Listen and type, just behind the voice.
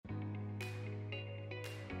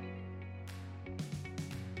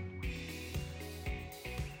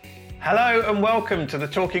Hello and welcome to the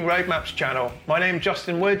Talking Roadmaps channel. My name's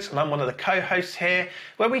Justin Woods and I'm one of the co-hosts here,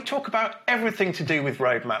 where we talk about everything to do with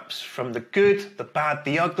roadmaps, from the good, the bad,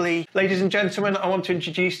 the ugly. Ladies and gentlemen, I want to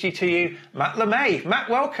introduce you to Matt LeMay. Matt,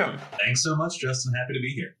 welcome. Thanks so much, Justin. Happy to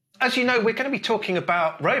be here. As you know, we're going to be talking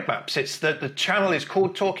about roadmaps. It's that the channel is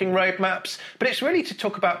called Talking Roadmaps, but it's really to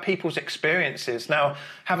talk about people's experiences. Now,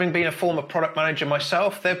 having been a former product manager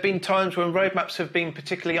myself, there have been times when roadmaps have been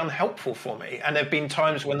particularly unhelpful for me, and there have been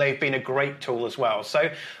times when they've been a great tool as well.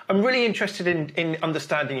 So I'm really interested in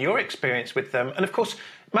understanding your experience with them. And of course,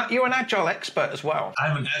 Matt, you're an Agile expert as well.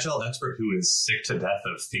 I'm an Agile expert who is sick to death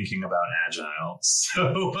of thinking about Agile.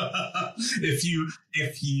 So if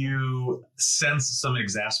you sense some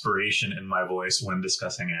exasperation in my voice when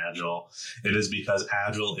discussing Agile, it is because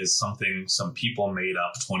Agile is something some people made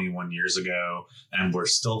up 21 years ago, and we're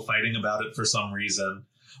still fighting about it for some reason.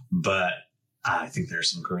 But I think there's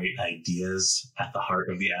some great ideas at the heart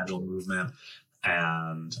of the Agile movement,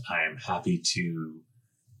 and I am happy to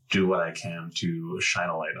do what I can to shine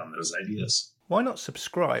a light on those ideas. Why not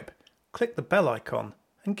subscribe, click the bell icon,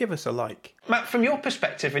 and give us a like? Matt, from your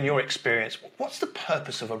perspective and your experience, what's the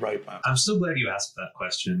purpose of a roadmap? I'm so glad you asked that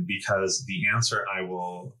question, because the answer I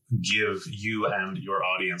will give you and your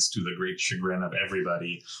audience, to the great chagrin of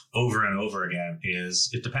everybody, over and over again is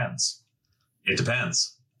it depends. It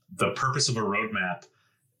depends. The purpose of a roadmap,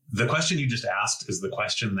 the question you just asked, is the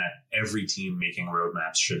question that every team making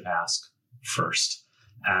roadmaps should ask first,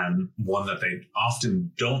 and one that they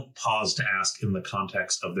often don't pause to ask in the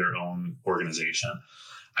context of their own organization.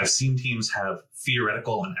 I've seen teams have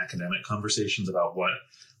theoretical and academic conversations about what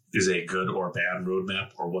is a good or bad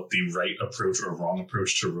roadmap, or what the right approach or wrong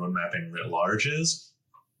approach to road mapping writ large is.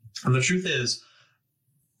 And the truth is,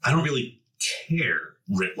 I don't really care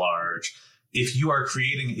writ large. If you are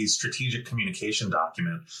creating a strategic communication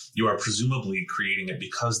document, you are presumably creating it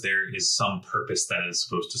because there is some purpose that it is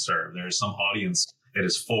supposed to serve. There is some audience it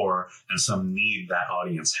is for, and some need that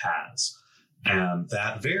audience has. And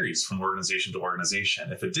that varies from organization to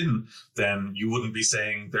organization. If it didn't, then you wouldn't be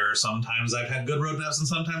saying there are sometimes I've had good roadmaps and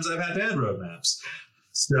sometimes I've had bad roadmaps.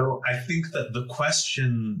 So I think that the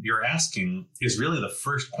question you're asking is really the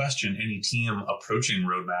first question any team approaching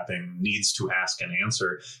road mapping needs to ask and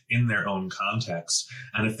answer in their own context.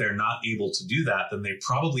 And if they're not able to do that, then they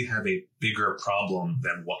probably have a bigger problem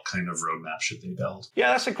than what kind of roadmap should they build.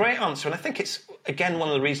 Yeah, that's a great answer. And I think it's, again, one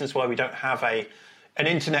of the reasons why we don't have an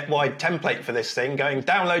internet-wide template for this thing, going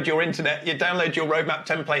download your download your roadmap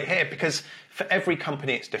template here, because for every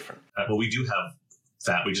company it's different. Well, we do have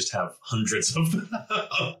that. We just have hundreds of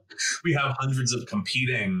we have hundreds of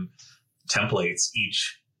competing templates,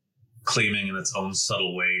 each claiming in its own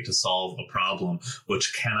subtle way to solve a problem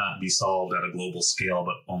which cannot be solved at a global scale,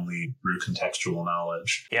 but only through contextual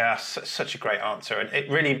knowledge. Yeah, such a great answer. And it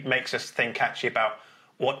really makes us think actually about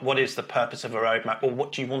what is the purpose of a roadmap, or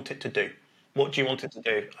what do you want it to do? What do you want it to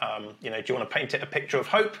do? Do you want to paint it a picture of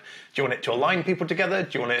hope? Do you want it to align people together?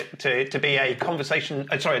 Do you want it to be a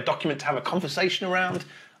document to have a conversation around?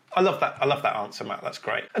 I love that. I love that answer, Matt. That's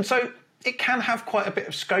great. And so it can have quite a bit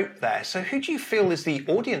of scope there. So who do you feel is the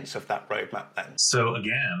audience of that roadmap then? So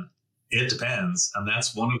again, it depends. And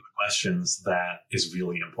that's one of the questions that is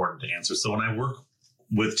really important to answer. So when I work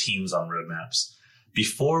with teams on roadmaps,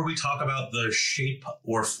 before we talk about the shape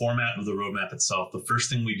or format of the roadmap itself, the first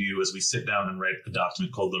thing we do is we sit down and write a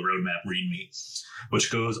document called the Roadmap README, which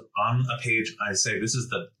goes on a page. I say this is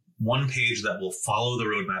the one page that will follow the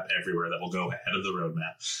roadmap everywhere, that will go ahead of the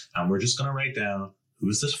roadmap. And we're just going to write down,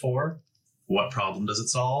 who's this for? What problem does it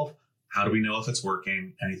solve? How do we know if it's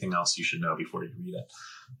working? Anything else you should know before you read it?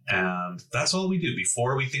 And that's all we do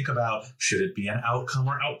before we think about, should it be an outcome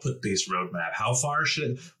or output-based roadmap? How far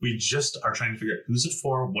should it? We just are trying to figure out who's it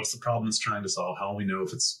for, what's the problem it's trying to solve, how will we know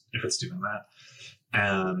if it's doing that?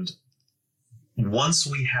 And once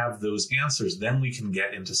we have those answers, then we can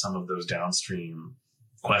get into some of those downstream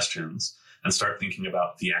questions and start thinking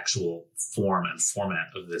about the actual form and format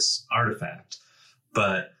of this artifact.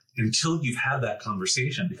 But until you've had that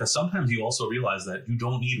conversation, because sometimes you also realize that you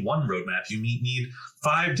don't need one roadmap, you need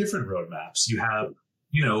 5 different roadmaps. You have,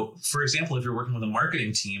 for example, if you're working with a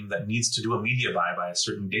marketing team that needs to do a media buy by a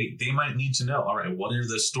certain date, they might need to know, all right, what are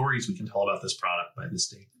the stories we can tell about this product by this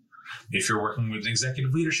date? If you're working with an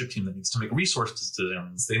executive leadership team that needs to make resource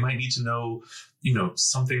decisions, they might need to know,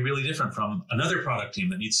 something really different from another product team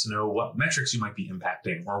that needs to know what metrics you might be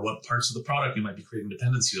impacting, or what parts of the product you might be creating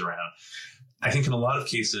dependencies around. I think in a lot of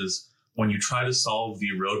cases, when you try to solve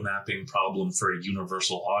the road mapping problem for a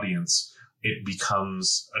universal audience, it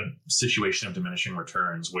becomes a situation of diminishing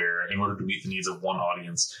returns where in order to meet the needs of one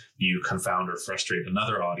audience, you confound or frustrate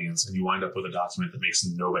another audience and you wind up with a document that makes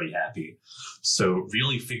nobody happy. So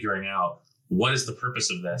really figuring out what is the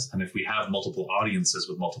purpose of this? And if we have multiple audiences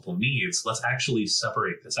with multiple needs, let's actually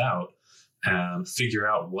separate this out and figure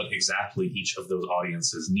out what exactly each of those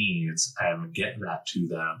audiences needs and get that to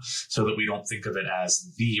them so that we don't think of it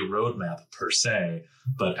as the roadmap per se,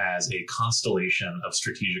 but as a constellation of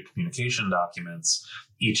strategic communication documents,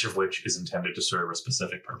 each of which is intended to serve a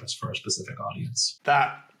specific purpose for a specific audience.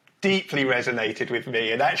 That deeply resonated with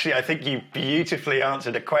me, and actually I think you beautifully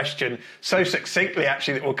answered a question so succinctly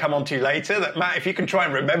actually that we'll come on to later, that Matt, if you can try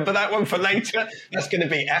and remember that one for later, that's going to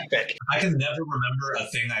be epic. I can never remember a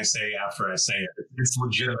thing I say after I say it. It's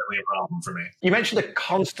legitimately a problem for me. You mentioned a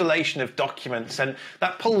constellation of documents, and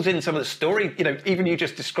that pulls in some of the story, even you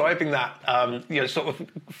just describing that, sort of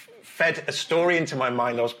fed a story into my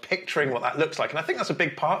mind. I was picturing what that looks like, and I think that's a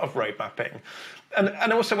big part of road mapping.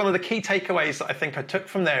 And also one of the key takeaways that I think I took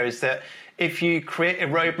from there is that if you create a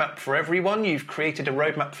roadmap for everyone, you've created a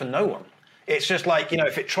roadmap for no one. It's just like,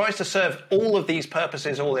 if it tries to serve all of these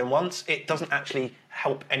purposes all in once, it doesn't actually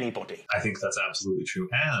help anybody. I think that's absolutely true.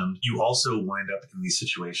 And you also wind up in the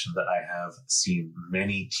situation that I have seen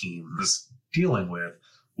many teams dealing with,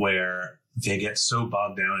 where they get so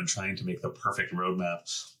bogged down in trying to make the perfect roadmap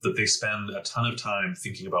that they spend a ton of time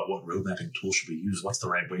thinking about what road mapping tool should be used, what's the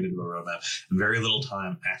right way to do a roadmap, and very little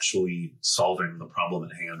time actually solving the problem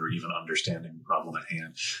at hand or even understanding the problem at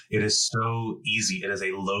hand. It is so easy. It is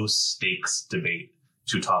a low stakes debate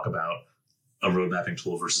to talk about a road mapping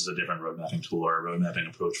tool versus a different road mapping tool, or a road mapping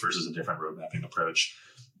approach versus a different road mapping approach.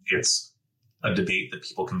 It's a debate that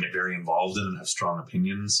people can get very involved in and have strong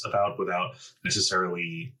opinions about without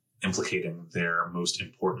necessarily implicating their most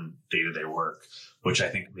important day-to-day work, which I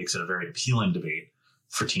think makes it a very appealing debate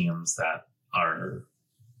for teams that are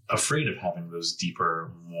afraid of having those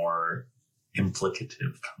deeper, more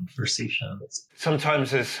implicative conversations.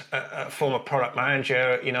 Sometimes as a former product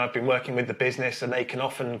manager, I've been working with the business, and they can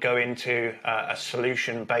often go into a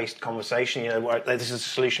solution-based conversation, where this is a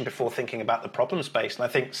solution before thinking about the problem space. And I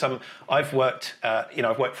think I've worked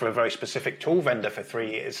for a very specific tool vendor for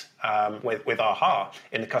 3 years with AHA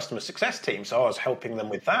in the customer success team. So I was helping them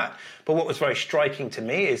with that. But what was very striking to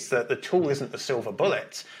me is that the tool isn't the silver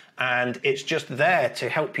bullet. And it's just there to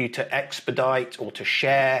help you to expedite or to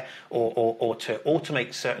share or to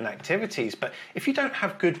automate certain activities. But if you don't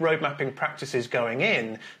have good road mapping practices going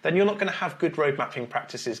in, then you're not going to have good road mapping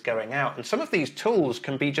practices going out. And some of these tools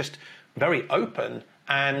can be just very open.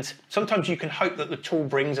 And sometimes you can hope that the tool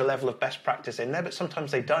brings a level of best practice in there, but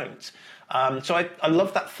sometimes they don't. So I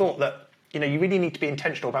love that thought that you really need to be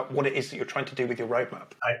intentional about what it is that you're trying to do with your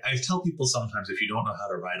roadmap. I tell people sometimes, if you don't know how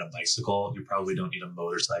to ride a bicycle, you probably don't need a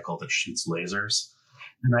motorcycle that shoots lasers.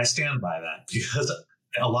 And I stand by that, because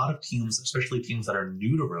a lot of teams, especially teams that are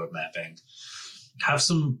new to road mapping, have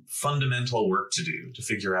some fundamental work to do to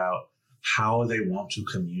figure out how they want to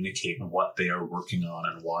communicate what they are working on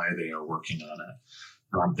and why they are working on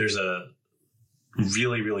it. There's a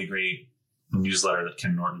really, really great newsletter that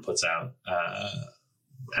Ken Norton puts out,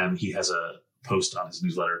 and he has a post on his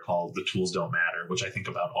newsletter called "The Tools Don't Matter," which I think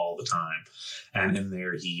about all the time. And in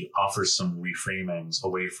there, he offers some reframings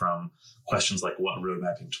away from questions like what road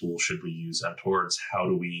mapping tool should we use, and towards how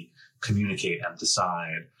do we communicate and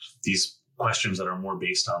decide, these questions that are more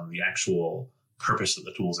based on the actual purpose that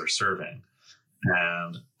the tools are serving.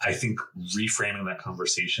 And I think reframing that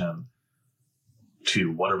conversation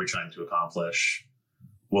to what are we trying to accomplish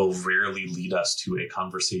will rarely lead us to a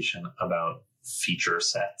conversation about feature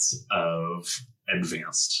sets of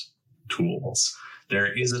advanced tools.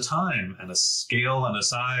 There is a time and a scale and a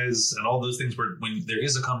size and all those things where when there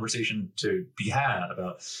is a conversation to be had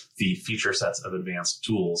about the feature sets of advanced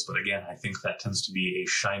tools. But again, I think that tends to be a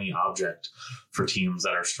shiny object for teams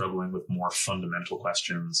that are struggling with more fundamental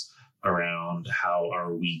questions around how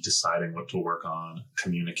are we deciding what to work on,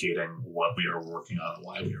 communicating what we are working on, and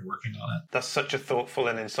why we are working on it. That's such a thoughtful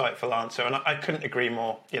and insightful answer, and I couldn't agree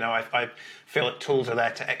more. I feel that tools are there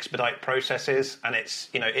to expedite processes, and it's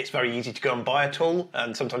very easy to go and buy a tool,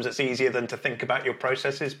 and sometimes it's easier than to think about your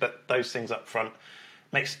processes, but those things up front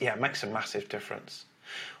makes a massive difference.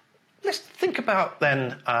 Let's think about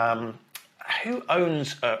then who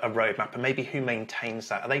owns a roadmap, and maybe who maintains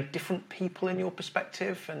that? Are they different people in your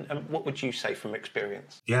perspective? And what would you say from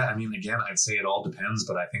experience? Yeah, again, I'd say it all depends,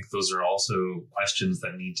 but I think those are also questions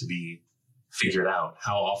that need to be figured out.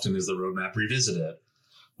 How often is the roadmap revisited?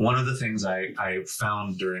 One of the things I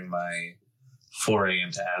found during my foray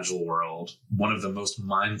into Agile world, one of the most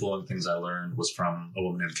mind-blowing things I learned was from a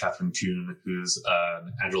woman named Catherine Kuhn, who's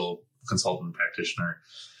an Agile consultant practitioner.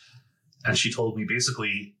 And she told me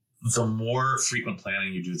basically the more frequent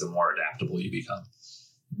planning you do, the more adaptable you become,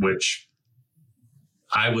 which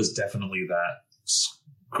I was definitely that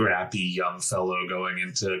scrappy young fellow going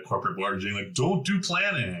into corporate board doing like, don't do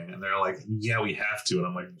planning. And they're like, yeah, we have to. And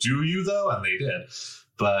I'm like, do you though? And they did.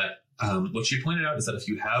 But what she pointed out is that if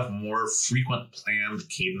you have more frequent planned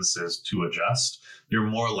cadences to adjust, you're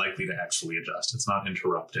more likely to actually adjust. It's not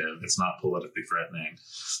interruptive. It's not politically threatening.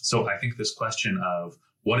 So I think this question of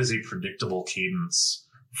what is a predictable cadence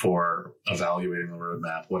for evaluating the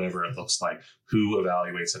roadmap, whatever it looks like, who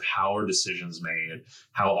evaluates it, how are decisions made,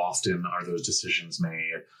 how often are those decisions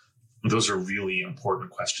made? Those are really important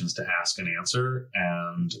questions to ask and answer.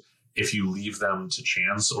 And if you leave them to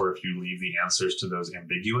chance, or if you leave the answers to those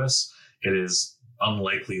ambiguous, it is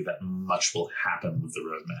unlikely that much will happen with the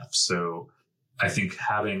roadmap. So I think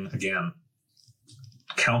having, again,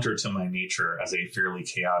 counter to my nature as a fairly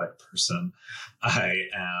chaotic person, I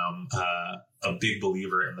am a big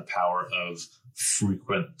believer in the power of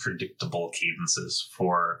frequent, predictable cadences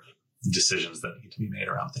for decisions that need to be made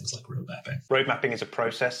around things like road mapping. Road mapping is a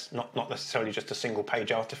process, not necessarily just a single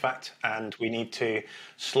page artifact, and we need to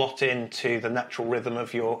slot into the natural rhythm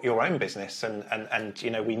of your own business,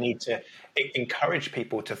 and we need to encourage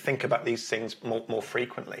people to think about these things more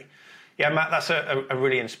frequently. Yeah, Matt, that's a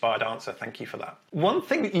really inspired answer. Thank you for that. One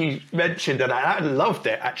thing that you mentioned, and I loved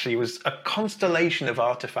it actually, was a constellation of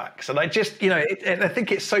artifacts. And I just, I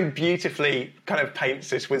think it so beautifully kind of paints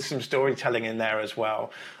this with some storytelling in there as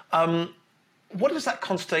well. What does that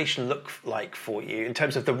constellation look like for you in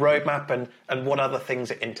terms of the roadmap and what other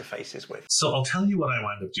things it interfaces with? So I'll tell you what I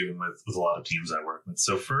wind up doing with a lot of teams I work with.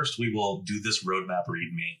 So first we will do this roadmap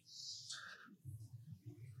README.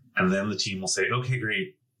 And then the team will say, okay,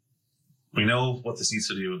 great. We know what this needs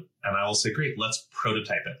to do. And I will say, great, let's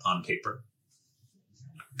prototype it on paper.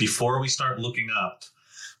 Before we start looking up,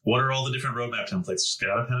 what are all the different roadmap templates? Just get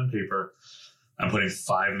out a pen and paper. I'm putting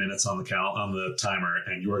 5 minutes on the timer,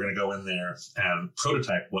 and you are going to go in there and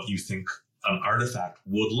prototype what you think an artifact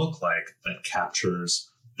would look like that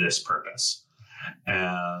captures this purpose.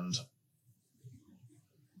 And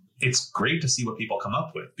it's great to see what people come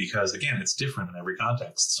up with because, again, it's different in every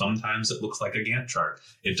context. Sometimes it looks like a Gantt chart.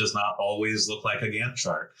 It does not always look like a Gantt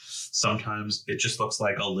chart. Sometimes it just looks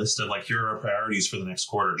like a list of like, here are our priorities for the next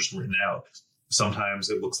quarter just written out.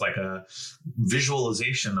 Sometimes it looks like a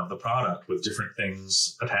visualization of the product with different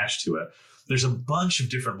things attached to it. There's a bunch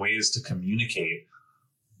of different ways to communicate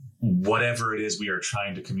whatever it is we are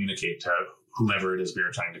trying to communicate to whomever it is we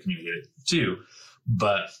are trying to communicate it to.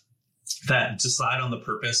 But that decide on the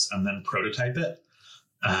purpose and then prototype it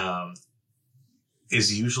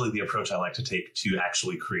is usually the approach I like to take to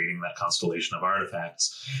actually creating that constellation of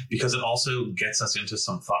artifacts, because it also gets us into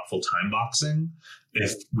some thoughtful time boxing.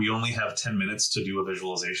 If we only have 10 minutes to do a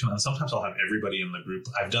visualization, and sometimes I'll have everybody in the group.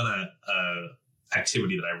 I've done a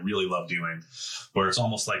activity that I really love doing where it's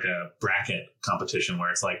almost like a bracket competition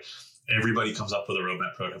where it's like, everybody comes up with a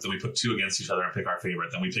roadmap prototype. Then we put two against each other and pick our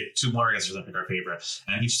favorite. Then we pick two more against each other and pick our favorite.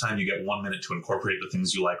 And each time you get 1 minute to incorporate the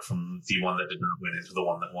things you like from the one that did not win into the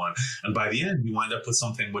one that won. And by the end, you wind up with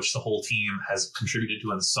something which the whole team has contributed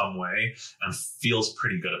to in some way and feels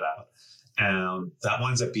pretty good about. And that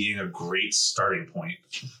winds up being a great starting point.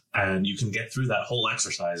 And you can get through that whole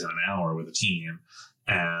exercise in an hour with a team.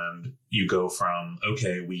 And you go from,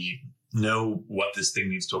 okay, we know what this thing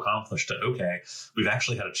needs to accomplish to, okay, we've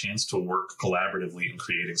actually had a chance to work collaboratively in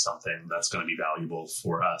creating something that's going to be valuable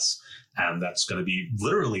for us. And that's going to be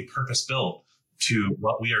literally purpose built to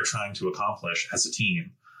what we are trying to accomplish as a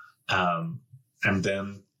team. And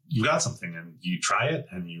then you got something and you try it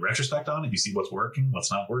and you retrospect on it. You see what's working,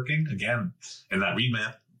 what's not working. Again, in that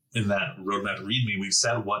roadmap README, we've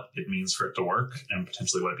said what it means for it to work and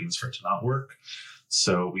potentially what it means for it to not work.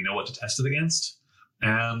 So we know what to test it against.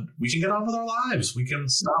 And we can get on with our lives. We can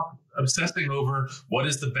stop obsessing over what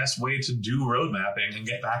is the best way to do road mapping and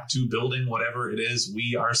get back to building whatever it is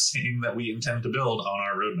we are saying that we intend to build on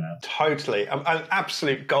our roadmap. Totally. An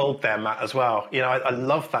absolute gold there, Matt, as well. I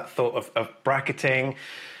love that thought of bracketing,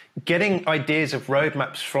 getting ideas of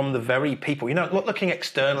roadmaps from the very people, not looking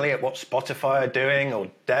externally at what Spotify are doing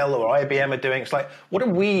or Dell or IBM are doing. It's like, what are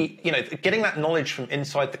we, getting that knowledge from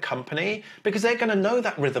inside the company, because they're going to know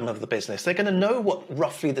that rhythm of the business. They're going to know what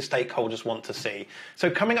roughly the stakeholders want to see.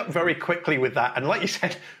 So coming up very quickly with that. And like you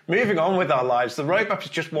said, moving on with our lives, the roadmap is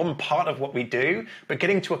just one part of what we do, but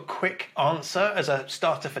getting to a quick answer as a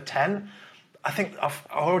starter for 10, I think our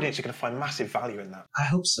audience are going to find massive value in that. I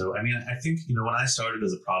hope so. I mean, I think, when I started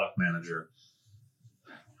as a product manager,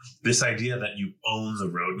 this idea that you own the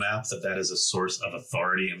roadmap, that is a source of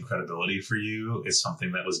authority and credibility for you, is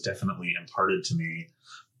something that was definitely imparted to me.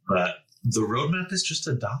 But the roadmap is just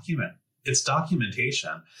a document. It's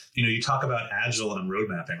documentation. You talk about agile and road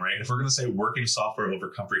mapping, right? If we're going to say working software over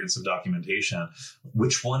comprehensive documentation,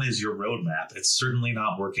 which one is your roadmap? It's certainly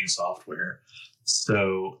not working software.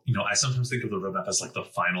 So, I sometimes think of the roadmap as like the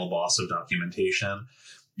final boss of documentation,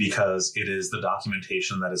 because it is the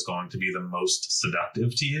documentation that is going to be the most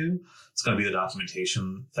seductive to you. It's going to be the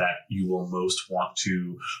documentation that you will most want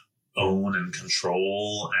to own and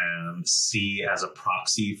control and see as a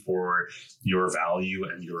proxy for your value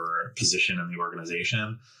and your position in the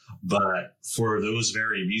organization. But for those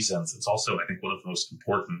very reasons, it's also, I think, one of the most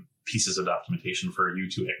important pieces of documentation for you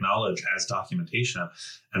to acknowledge as documentation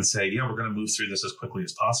and say, yeah, we're going to move through this as quickly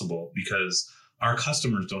as possible, because our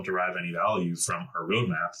customers don't derive any value from our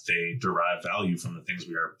roadmap. They derive value from the things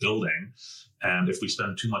we are building. And if we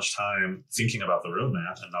spend too much time thinking about the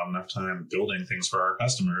roadmap and not enough time building things for our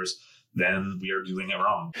customers, then we are doing it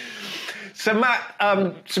wrong. So Matt,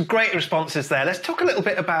 some great responses there. Let's talk a little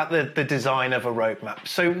bit about the design of a roadmap.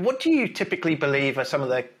 So what do you typically believe are some of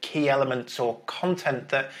the key elements or content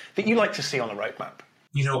that you like to see on a roadmap?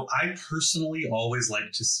 I personally always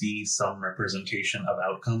like to see some representation of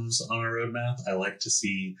outcomes on a roadmap. I like to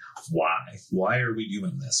see why. Why are we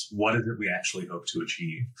doing this? What is it we actually hope to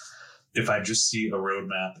achieve? If I just see a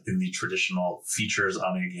roadmap in the traditional features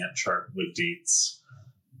on a Gantt chart with dates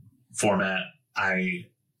format, I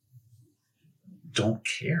don't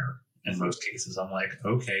care in most cases. I'm like,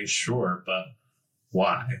 okay, sure, but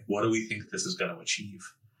why? What do we think this is going to achieve?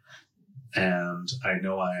 And I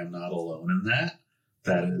know I am not alone in that.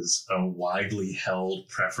 That is a widely held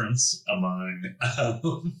preference among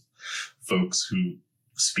folks who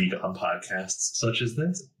speak on podcasts such as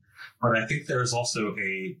this. But I think there's also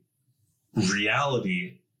a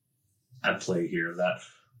reality at play here that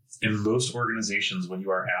in most organizations, when you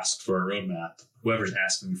are asked for a roadmap, whoever's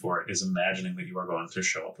asking you for it is imagining that you are going to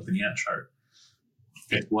show up with a Gantt chart.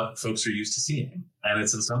 It's what folks are used to seeing. And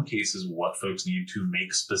it's in some cases what folks need to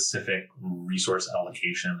make specific resource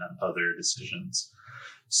allocation and other decisions.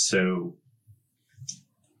 So,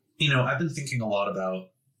 I've been thinking a lot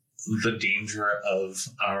about the danger of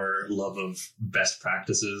our love of best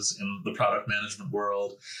practices in the product management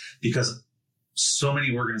world, because so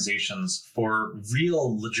many organizations, for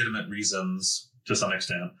real legitimate reasons to some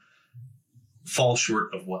extent, fall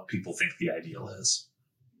short of what people think the ideal is.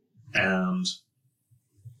 And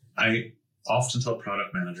I often tell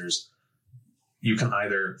product managers, you can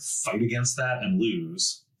either fight against that and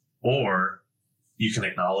lose, or you can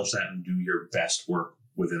acknowledge that and do your best work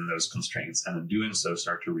within those constraints, and in doing so,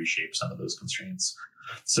 start to reshape some of those constraints.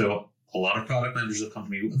 So a lot of product managers have come to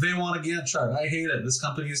me, they want a Gantt chart. I hate it. This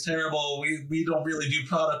company is terrible. We don't really do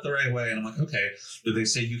product the right way. And I'm like, okay. Did they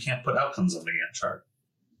say you can't put outcomes on the Gantt chart?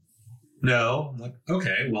 No. I'm like,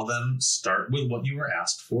 okay, well then start with what you were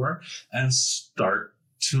asked for and start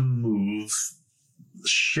to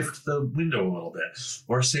shift the window a little bit,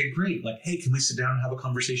 or say, great, like, hey, can we sit down and have a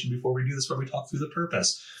conversation before we do this, where we talk through the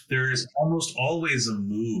purpose? There is almost always a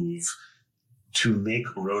move to make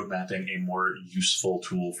road mapping a more useful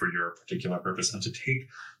tool for your particular purpose, and to take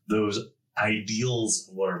those ideals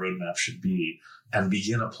of what a roadmap should be and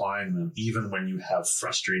begin applying them even when you have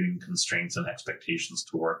frustrating constraints and expectations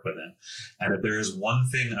to work within. And if there is one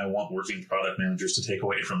thing I want working product managers to take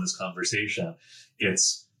away from this conversation,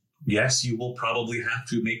 it's, yes, you will probably have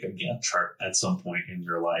to make a Gantt chart at some point in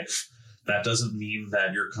your life. That doesn't mean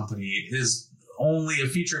that your company is only a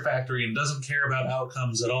feature factory and doesn't care about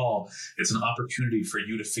outcomes at all. It's an opportunity for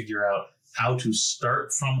you to figure out how to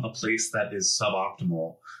start from a place that is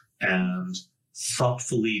suboptimal and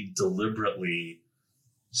thoughtfully, deliberately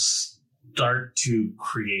start to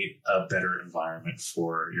create a better environment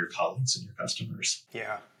for your colleagues and your customers.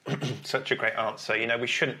 Yeah, such a great answer. We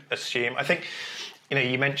shouldn't assume. I think,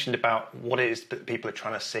 you mentioned about what it is that people are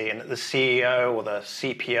trying to see, and the CEO or the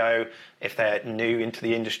CPO, if they're new into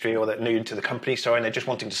the industry or they're new into the company, and they're just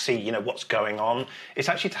wanting to see, what's going on, it's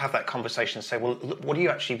actually to have that conversation and say, well, look, what are you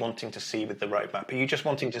actually wanting to see with the roadmap? Are you just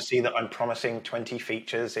wanting to see that I'm promising 20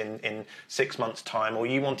 features in 6 months' time, or are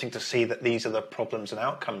you wanting to see that these are the problems and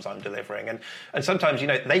outcomes I'm delivering? And sometimes,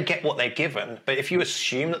 they get what they're given, but if you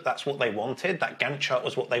assume that that's what they wanted, that Gantt chart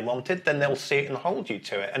was what they wanted, then they'll see it and hold you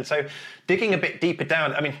to it. And so digging a bit deeper deeper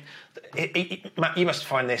down, I mean, Matt, you must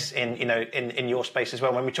find this in your space as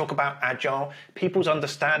well. When we talk about agile, people's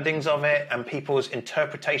understandings of it and people's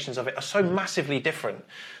interpretations of it are so massively different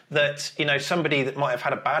that, somebody that might have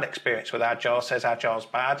had a bad experience with agile says agile's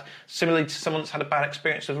bad, similarly to someone that's had a bad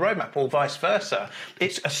experience with roadmap, or vice versa.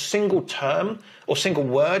 It's a single term or single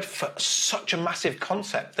word for such a massive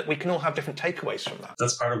concept that we can all have different takeaways from that.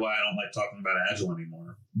 That's part of why I don't like talking about agile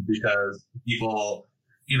anymore, because people,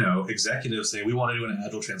 executives say we want to do an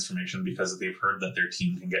agile transformation because they've heard that their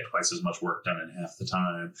team can get twice as much work done in half the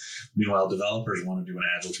time. Meanwhile, developers want to do an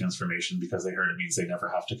agile transformation because they heard it means they never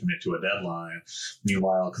have to commit to a deadline.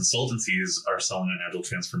 Meanwhile, consultancies are selling an agile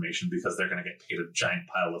transformation because they're going to get paid a giant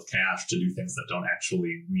pile of cash to do things that don't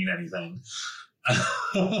actually mean anything.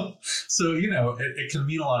 So, it can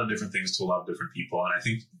mean a lot of different things to a lot of different people. And I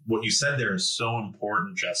think what you said there is so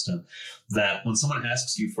important, Justin, that when someone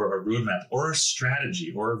asks you for a roadmap or a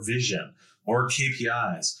strategy or a vision or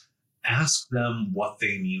KPIs, ask them what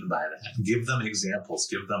they mean by that. Give them examples,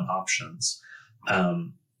 give them options.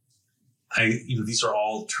 These are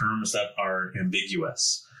all terms that are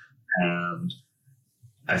ambiguous. And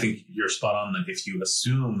I think you're spot on that if you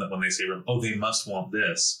assume that when they say, oh, they must want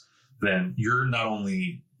this, then you're not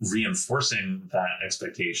only reinforcing that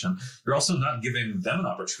expectation, you're also not giving them an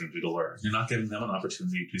opportunity to learn. You're not giving them an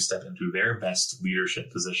opportunity to step into their best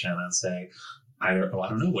leadership position and say, I don't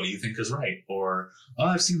know, what do you think is right? Or, oh,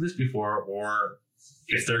 I've seen this before. Or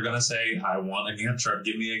if they're going to say, I want a Gantt chart,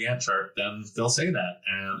 give me a Gantt chart, then they'll say that.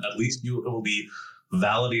 And at least it will be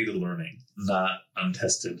validated learning, not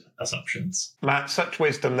untested assumptions. Matt, such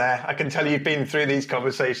wisdom there. I can tell you've been through these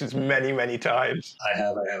conversations many, many times. I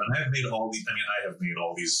have. And I have made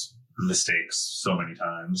all these mistakes so many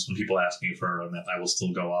times. When people ask me for a roadmap, I will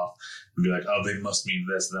still go off and be like, oh, they must mean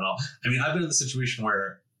this. And then I've been in the situation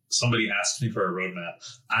where somebody asks me for a roadmap.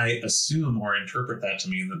 I assume or interpret that to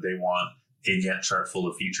mean that they want a Gantt chart full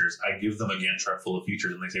of features. I give them a Gantt chart full of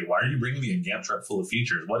features and they say, why are you bringing me a Gantt chart full of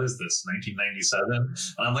features? What is this, 1997?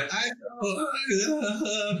 And I'm like, I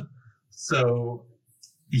know. So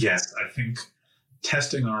yes, I think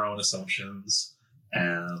testing our own assumptions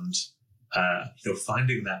and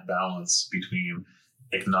finding that balance between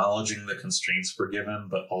acknowledging the constraints we're given,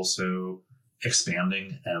 but also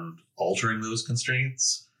expanding and altering those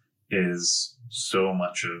constraints is so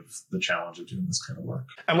much of the challenge of doing this kind of work.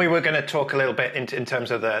 And we were going to talk a little bit in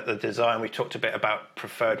terms of the design. We talked a bit about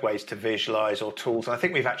preferred ways to visualize or tools. And I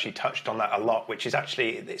think we've actually touched on that a lot, which is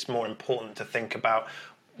actually, it's more important to think about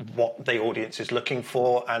what the audience is looking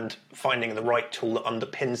for and finding the right tool that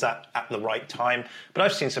underpins that at the right time. But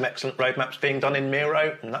I've seen some excellent roadmaps being done in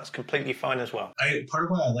Miro, and that's completely fine as well. Part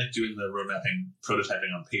of why I like doing the roadmapping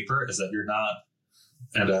prototyping on paper is that you're not.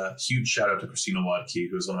 And a huge shout out to Christina Wadke,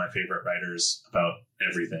 who's one of my favorite writers about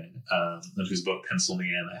everything, and whose book Pencil Me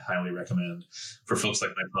In I highly recommend for folks like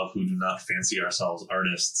myself who do not fancy ourselves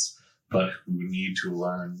artists, but who need to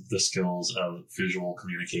learn the skills of visual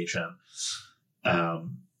communication.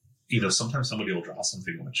 Sometimes somebody will draw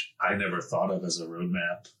something which I never thought of as a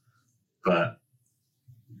roadmap, but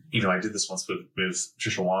I did this once with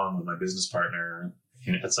Trisha Wong, with my business partner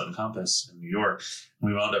at Sutton Compass in New York. And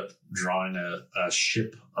we wound up drawing a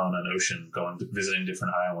ship on an ocean, visiting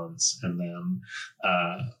different islands, and then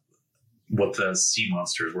what the sea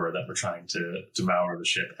monsters were that were trying to devour the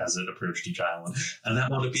ship as it approached each island. And that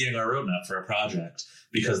wound up being our roadmap for a project,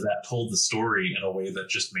 because that told the story in a way that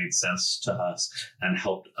just made sense to us and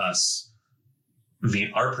helped us meet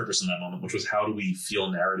our purpose in that moment, which was, how do we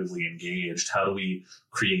feel narratively engaged? How do we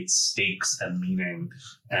create stakes and meaning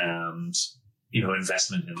and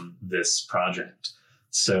investment in this project?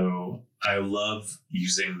 So I love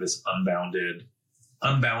using this unbounded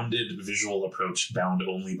visual approach, bound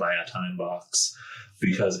only by a time box,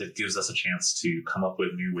 because it gives us a chance to come up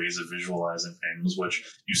with new ways of visualizing things, which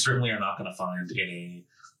you certainly are not going to find in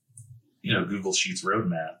a Google Sheets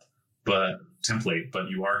roadmap template, but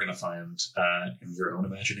you are going to find in your own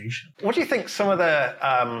imagination. What do you think some of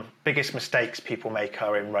the biggest mistakes people make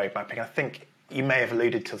are in road mapping? I think you may have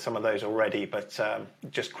alluded to some of those already, but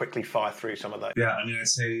just quickly fire through some of those. Yeah, I'd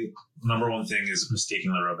say number one thing is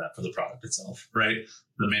mistaking the roadmap for the product itself, right?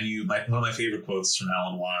 The menu, one of my favorite quotes from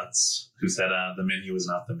Alan Watts, who said, the menu is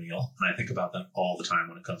not the meal. And I think about that all the time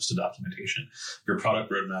when it comes to documentation. Your product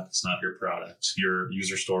roadmap is not your product. Your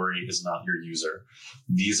user story is not your user.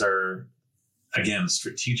 These are, again,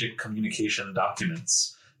 strategic communication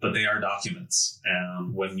documents, but they are documents.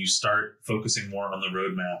 And when you start focusing more on the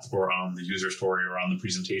roadmap or on the user story or on the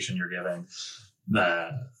presentation you're giving,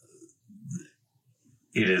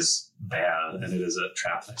 it is bad, and it is a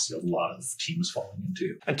trap that I see a lot of teams falling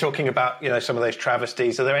into. And talking about, some of those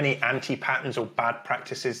travesties, are there any anti-patterns or bad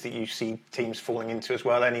practices that you see teams falling into as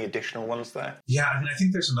well? Any additional ones there? Yeah, I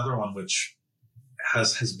think there's another one which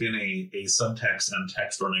has been a subtext and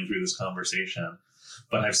text running through this conversation,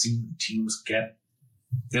 but I've seen teams get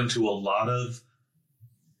into a lot of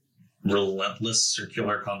relentless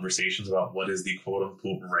circular conversations about what is the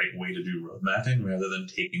quote-unquote right way to do road mapping, rather than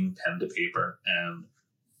taking pen to paper and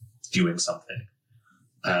doing something.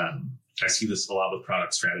 I see this a lot with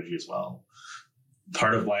product strategy as well.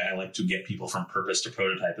 Part of why I like to get people from purpose to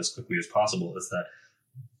prototype as quickly as possible is that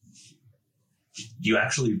you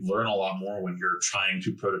actually learn a lot more when you're trying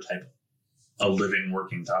to prototype a living,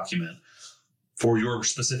 working document for your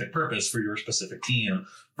specific purpose, for your specific team,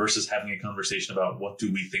 versus having a conversation about what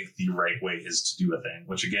do we think the right way is to do a thing,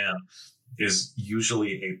 which again is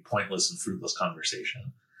usually a pointless and fruitless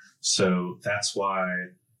conversation. So that's why,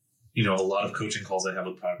 a lot of coaching calls I have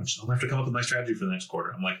with product, I have to come up with my strategy for the next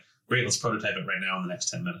quarter. I'm like, great, let's prototype it right now in the next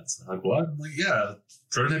 10 minutes. And they're like, what? I'm like, yeah,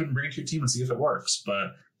 prototype it and bring it to your team and see if it works.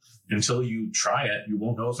 But until you try it, you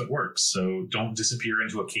won't know if it works. So don't disappear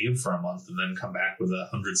into a cave for a month and then come back with a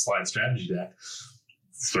 100-slide strategy deck.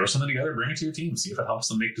 Throw something together, bring it to your team, see if it helps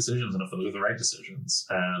them make decisions and if those are the right decisions.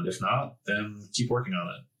 And if not, then keep working on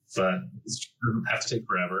it. But it doesn't have to take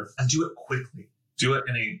forever. And do it quickly. Do it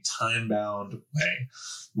in a time-bound way.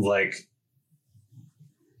 Like,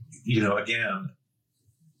 again,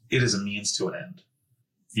 it is a means to an end.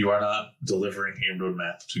 You are not delivering a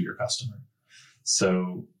roadmap to your customer.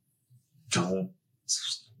 So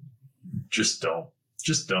just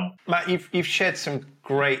don't. Matt, you've shared some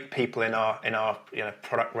great people in our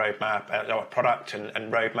product roadmap, our product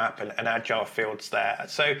and roadmap and agile fields there.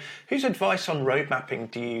 So, whose advice on road mapping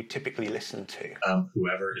do you typically listen to?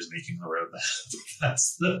 Whoever is making the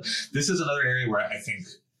roadmap. This is another area where I think,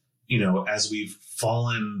 as we've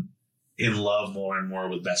fallen in love more and more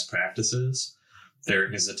with best practices,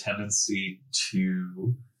 there is a tendency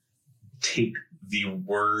to take the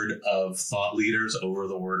word of thought leaders over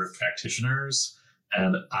the word of practitioners.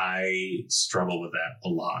 And I struggle with that a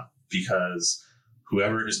lot, because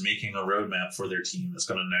whoever is making a roadmap for their team is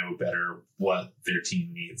going to know better what their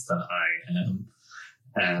team needs than I am.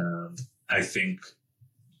 And I think,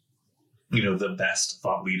 the best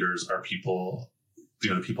thought leaders are people,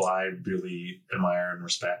 the people I really admire and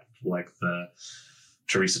respect, like the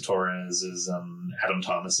Teresa Torres's and Adam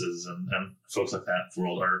Thomas's and folks like that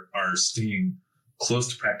world are staying close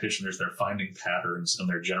to practitioners. They're finding patterns and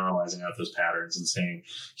they're generalizing out those patterns and saying,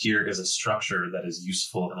 here is a structure that is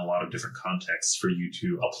useful in a lot of different contexts for you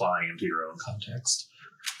to apply into your own context.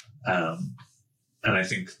 And I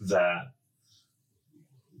think that,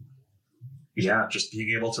 just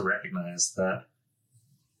being able to recognize that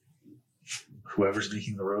whoever's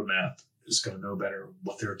making the roadmap is going to know better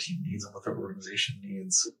what their team needs and what their organization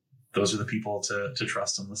needs. Those are the people to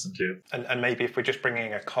trust and listen to. And maybe if we're just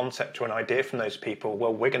bringing a concept or an idea from those people,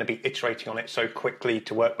 well, we're going to be iterating on it so quickly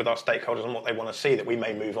to work with our stakeholders on what they want to see that we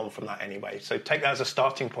may move on from that anyway. So take that as a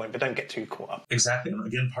starting point, but don't get too caught up. Exactly. And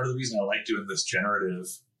again, part of the reason I like doing this generative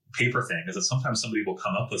paper thing is that sometimes somebody will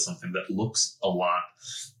come up with something that looks a lot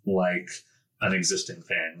like an existing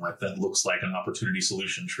thing, like that looks like an opportunity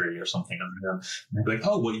solution tree or something. And they'll be like,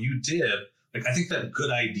 oh, what you did. Like, I think that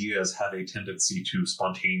good ideas have a tendency to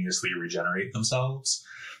spontaneously regenerate themselves.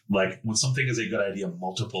 Like, when something is a good idea,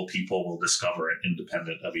 multiple people will discover it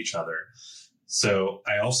independent of each other. So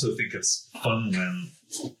I also think it's fun when,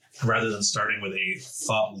 rather than starting with a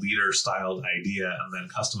thought leader styled idea and then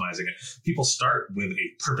customizing it, people start with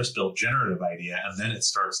a purpose-built generative idea, and then it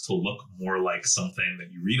starts to look more like something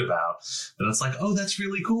that you read about. And it's like, oh, that's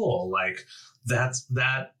really cool. Like,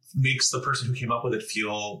 that makes the person who came up with it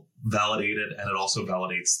feel validated, and it also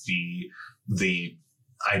validates the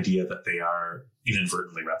idea that they are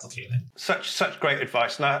inadvertently replicating. Such great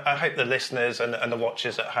advice. And I hope the listeners and the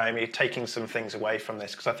watchers at home, you're taking some things away from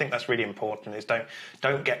this, because I think that's really important, is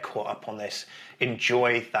don't get caught up on this.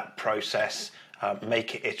 Enjoy that process.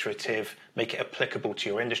 Make it iterative, make it applicable to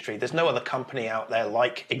your industry. There's no other company out there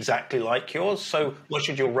exactly like yours, so why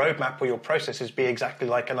should your roadmap or your processes be exactly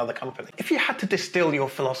like another company? If you had to distill your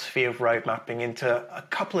philosophy of road mapping into a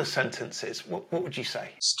couple of sentences, what would you say?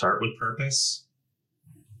 Start with purpose,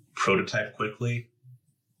 prototype quickly,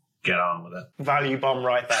 get on with it. Value bomb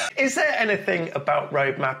right there. Is there anything about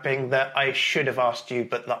road mapping that I should have asked you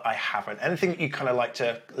but that I haven't? Anything that you kind of like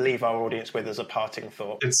to leave our audience with as a parting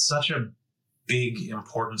thought? It's such a big,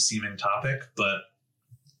 important seeming topic, but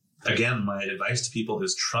Again, my advice to people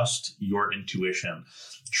is trust your intuition,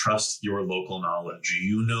 trust your local knowledge.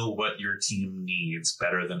 You know what your team needs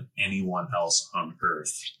better than anyone else on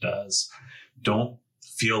earth does. Don't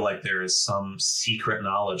feel like there is some secret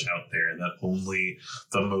knowledge out there that only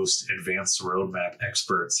the most advanced roadmap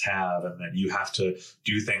experts have, and that you have to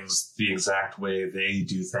do things the exact way they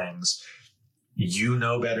do things. You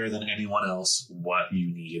know better than anyone else what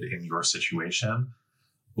you need in your situation.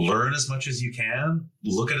 Learn as much as you can,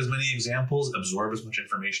 look at as many examples, absorb as much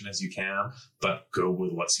information as you can, but go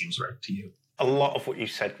with what seems right to you. A lot of what you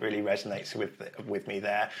said really resonates with me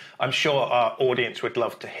there. I'm sure our audience would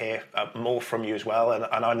love to hear more from you as well, and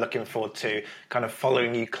I'm looking forward to kind of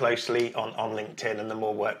following you closely on LinkedIn and the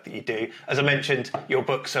more work that you do. As I mentioned, your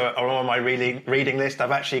books are on my reading list.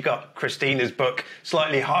 I've actually got Christina's book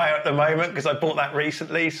slightly higher at the moment because I bought that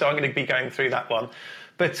recently, so I'm going to be going through that one.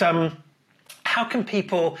 But how can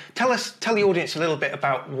people tell the audience a little bit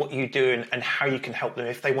about what you do and how you can help them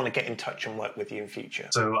if they want to get in touch and work with you in future?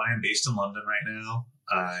 So I am based in London right now.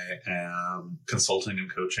 I am consulting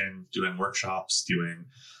and coaching, doing workshops, doing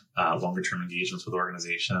longer term engagements with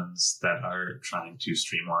organizations that are trying to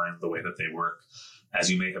streamline the way that they work. As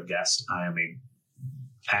you may have guessed, I am a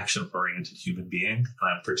action-oriented human being, and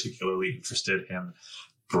I'm particularly interested in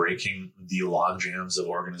breaking the logjams of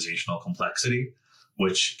organizational complexity,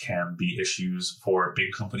 which can be issues for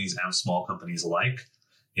big companies and small companies alike.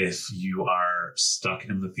 If you are stuck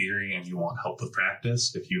in the theory and you want help with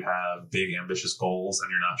practice, if you have big, ambitious goals and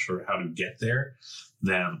you're not sure how to get there,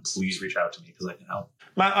 then please reach out to me because I can help.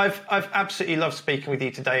 Matt, I've absolutely loved speaking with you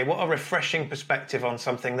today. What a refreshing perspective on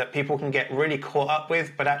something that people can get really caught up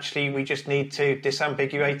with, but actually we just need to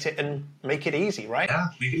disambiguate it and make it easy, right? Yeah,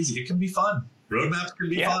 make it easy. It can be fun. Roadmaps can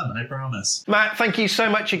be fun, I promise. Matt, thank you so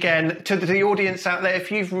much again. To the audience out there, if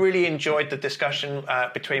you've really enjoyed the discussion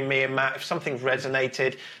between me and Matt, if something's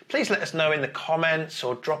resonated, please let us know in the comments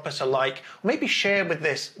or drop us a like, or maybe share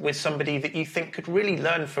this with somebody that you think could really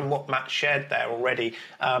learn from what Matt shared there already.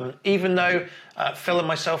 Even though Phil and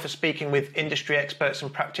myself are speaking with industry experts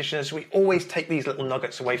and practitioners, we always take these little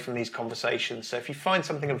nuggets away from these conversations. So if you find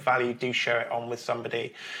something of value, do share it on with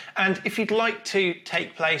somebody. And if you'd like to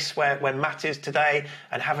take place where Matt is today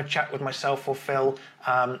and have a chat with myself or Phil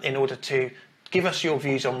in order to give us your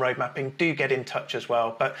views on road mapping, do get in touch as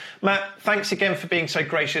well. But Matt, thanks again for being so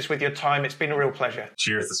gracious with your time. It's been a real pleasure.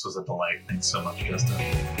 Cheers. This was a delight. Thanks so much,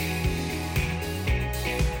 Justin.